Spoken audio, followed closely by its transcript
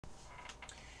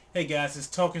Hey guys, it's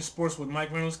Talking Sports with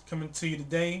Mike Reynolds coming to you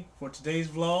today for today's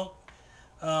vlog.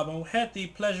 I had the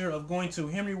pleasure of going to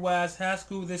Henry Wise High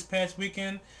School this past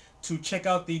weekend to check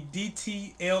out the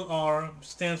DTLR,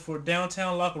 stands for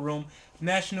Downtown Locker Room,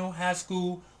 National High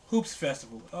School Hoops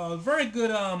Festival. Very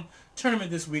good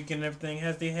tournament this weekend and everything.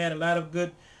 They had a lot of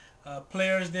good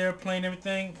players there playing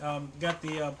everything. Got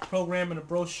the program and the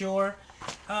brochure.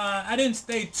 I didn't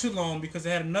stay too long because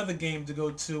I had another game to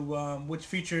go to, which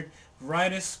featured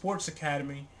Reynolds Sports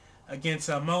Academy against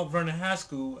Mount Vernon High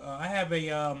School. I have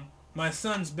a my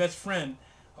son's best friend,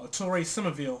 Torrey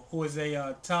Somerville, who is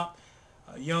a top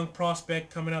young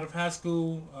prospect coming out of high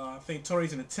school. I think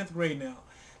Torrey's in the 10th grade now.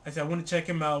 I said I want to check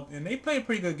him out, and they played a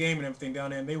pretty good game and everything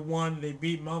down there. And they won. They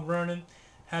beat Mount Vernon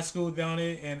High School down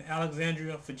there in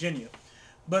Alexandria, Virginia.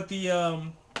 But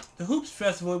the Hoops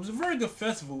Festival, it was a very good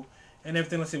festival and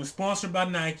everything. Let's say it was sponsored by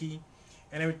Nike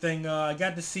and everything. I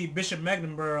got to see Bishop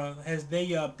Magdenburg as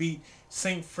they beat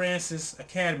St. Francis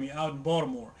Academy out in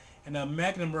Baltimore, and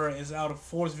Magdenburg is out of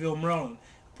Forestville, Maryland.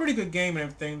 Pretty good game and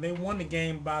everything. They won the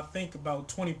game by I think about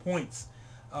 20 points.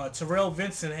 Terrell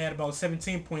Vincent had about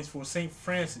 17 points for St.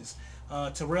 Francis.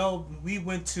 Terrell, we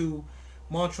went to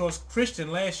Montrose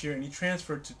Christian last year, and he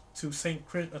transferred to St.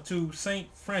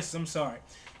 Francis. I'm sorry,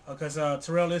 because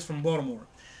Terrell is from Baltimore.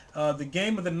 The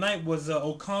game of the night was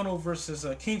O'Connell versus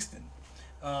Kingston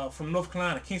from North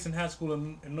Carolina, Kingston High School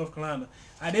in North Carolina.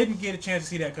 I didn't get a chance to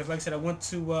see that because, like I said, I went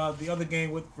to the other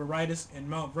game with Veritas and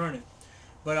Mount Vernon.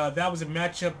 But that was a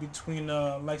matchup between,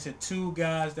 like I said, two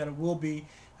guys that will be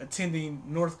attending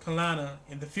North Carolina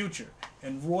in the future.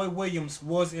 And Roy Williams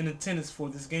was in attendance for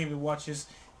this game to watch his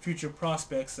future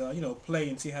prospects, play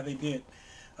and see how they did.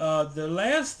 The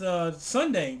last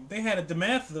Sunday, they had a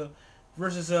DeMatha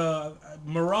versus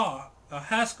Murrah, a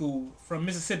high school from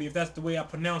Mississippi, if that's the way I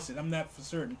pronounce it. I'm not for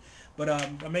certain, but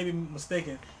I may be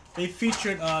mistaken. They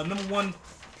featured number one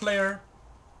player,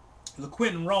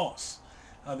 LaQuinton Ross.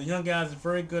 The young guy is a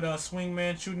very good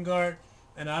swingman, shooting guard,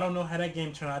 and I don't know how that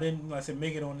game turned out. I didn't, like I said,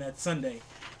 make it on that Sunday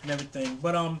and everything.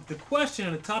 But the question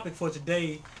and the topic for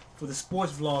today for the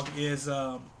sports vlog is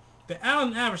the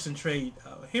Allen Iverson trade.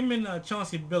 Him and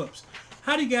Chancey Billups.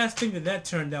 How do you guys think that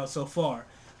turned out so far?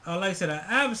 Like I said,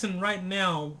 Iverson right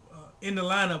now in the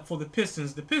lineup for the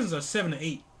Pistons. The Pistons are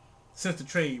 7-8 since the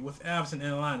trade with Iverson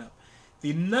in the lineup.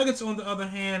 The Nuggets, on the other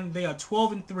hand, they are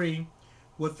 12-3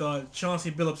 with Chancey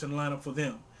Billups in the lineup for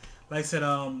them. Like I said,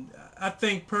 I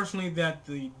think personally that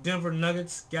the Denver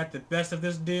Nuggets got the best of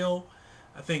this deal.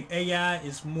 I think AI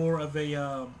is more of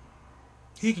a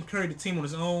he can carry the team on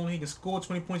his own. He can score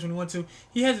 20 points when he wants to.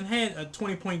 He hasn't had a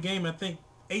 20-point game in, I think,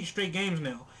 8 straight games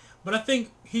now. But I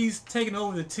think he's taken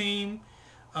over the team.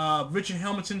 Richard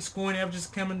Hamilton scoring averages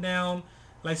coming down.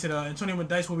 Like I said, Antonio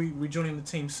Medice will be rejoining the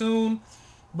team soon.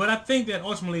 But I think that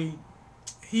ultimately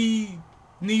he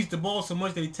needs the ball so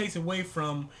much that he takes away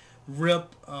from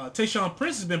Rip. Tayshaun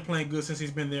Prince has been playing good since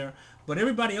he's been there. But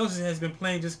everybody else has been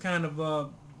playing just kind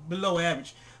of below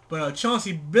average. But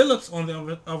Chauncey Billups, on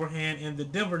the other hand, and the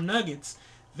Denver Nuggets,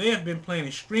 they have been playing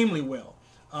extremely well.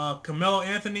 Carmelo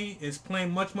Anthony is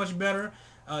playing much, much better.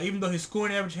 Even though his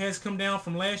scoring average has come down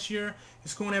from last year,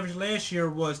 his scoring average last year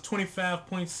was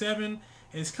 25.7, and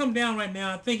it's come down right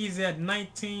now. I think he's at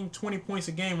 19, 20 points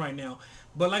a game right now.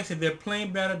 But like I said, they're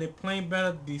playing better. They're playing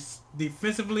better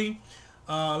defensively.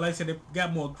 Like I said, they've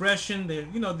got more aggression. They're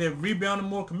rebounding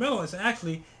more. Carmelo is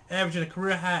actually averaging a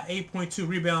career high 8.2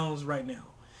 rebounds right now.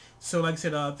 So like I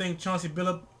said, I think Chauncey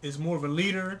Billups is more of a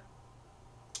leader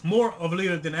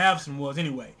than Iverson was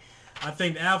anyway. I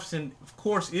think Iverson, of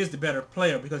course, is the better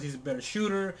player because he's a better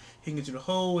shooter. He can get to the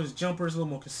hole. His jumper is a little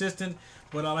more consistent.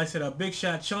 But like I said, a big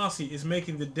shot Chauncey is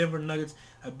making the Denver Nuggets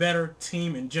a better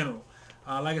team in general.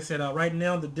 Like I said, right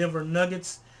now the Denver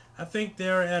Nuggets, I think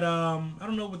they're at I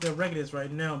don't know what their record is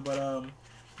right now, but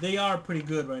they are pretty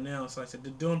good right now. So like I said,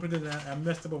 they're doing pretty good. I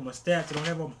messed up on my stats. I don't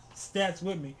have all my stats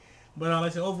with me, but like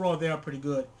I said, overall they are pretty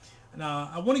good. Now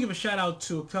I want to give a shout out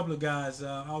to a couple of guys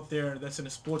out there that's in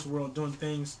the sports world doing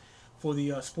things for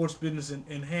the sports business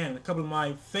in hand. A couple of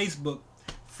my Facebook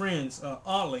friends,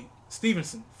 Ollie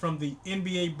Stevenson from the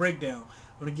NBA Breakdown.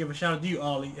 I want to give a shout out to you,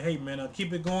 Ollie. Hey man,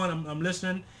 keep it going. I'm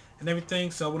listening and everything.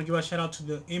 So I want to give a shout out to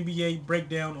the NBA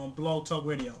Breakdown on Blog Talk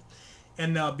Radio.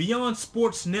 And Beyond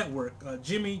Sports Network,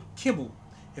 Jimmy Kibble,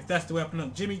 if that's the way I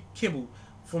pronounce it, Jimmy Kibble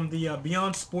from the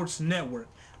Beyond Sports Network.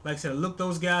 Like I said, look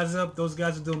those guys up. Those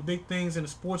guys are doing big things in the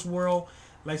sports world.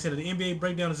 Like I said, the NBA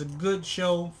Breakdown is a good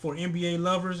show for NBA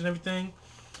lovers and everything.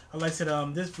 Like I said,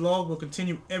 this vlog will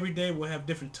continue every day. We'll have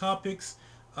different topics,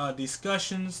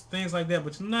 discussions, things like that.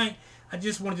 But tonight, I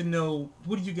just wanted to know,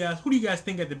 who do you guys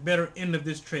think at the better end of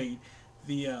this trade?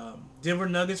 Denver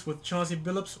Nuggets with Chancey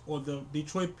Billups or the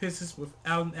Detroit Pistons with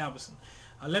Allen Iverson.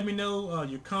 Let me know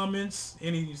your comments,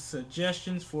 any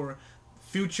suggestions for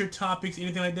future topics,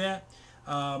 anything like that.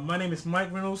 My name is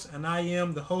Mike Reynolds, and I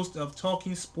am the host of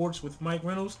Talking Sports with Mike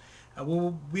Reynolds.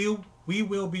 We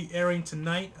will be airing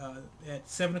tonight at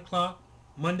 7 o'clock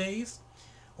Mondays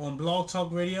on Blog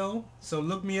Talk Radio. So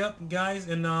look me up, guys,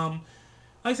 and like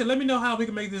I said, let me know how we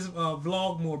can make this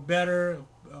vlog more better.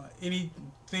 Any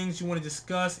things you want to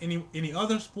discuss, any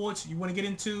other sports you want to get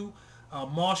into,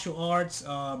 martial arts,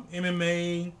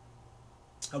 MMA.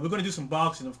 We're going to do some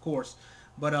boxing, of course,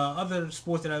 but other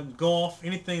sports that are golf,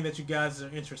 anything that you guys are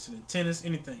interested in, tennis,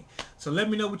 anything. So let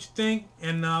me know what you think,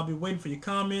 and I'll be waiting for your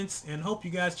comments, and hope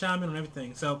you guys chime in on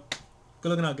everything. So good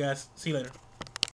looking out, guys. See you later.